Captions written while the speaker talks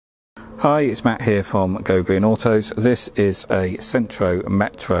Hi, it's Matt here from Go Green Autos. This is a Cenntro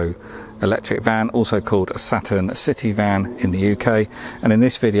Metro electric van, also called a Saturn City van in the UK, and in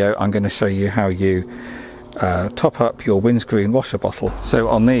this video I'm going to show you how you top up your windscreen washer bottle. So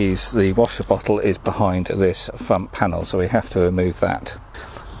on these, the washer bottle is behind this front panel, so we have to remove that.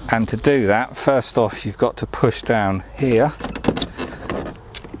 And to do that, first off you've got to push down here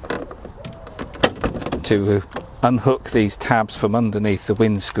to unhook these tabs from underneath the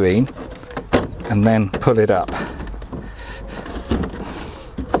windscreen and then pull it up,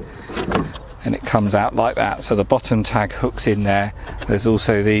 and it comes out like that. So the bottom tag hooks in there. There's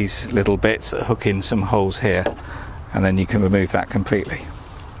also these little bits that hook in some holes here, and then you can remove that completely.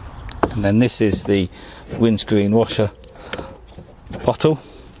 And then this is the windscreen washer bottle,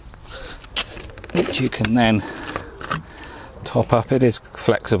 which you can then top up. It is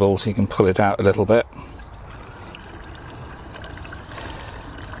flexible, so you can pull it out a little bit.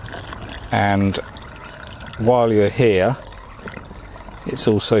 And while you're here, it's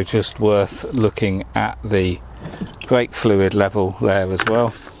also just worth looking at the brake fluid level there as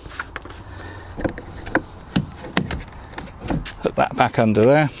well. Put that back under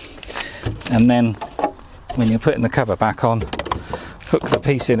there, and then when you're putting the cover back on, hook the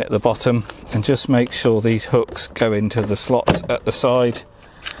piece in at the bottom and just make sure these hooks go into the slots at the side.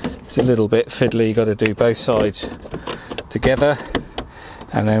 It's a little bit fiddly, you've got to do both sides together.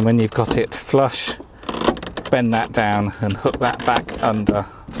 And then when you've got it flush, bend that down and hook that back under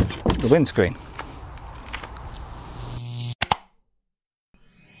the windscreen.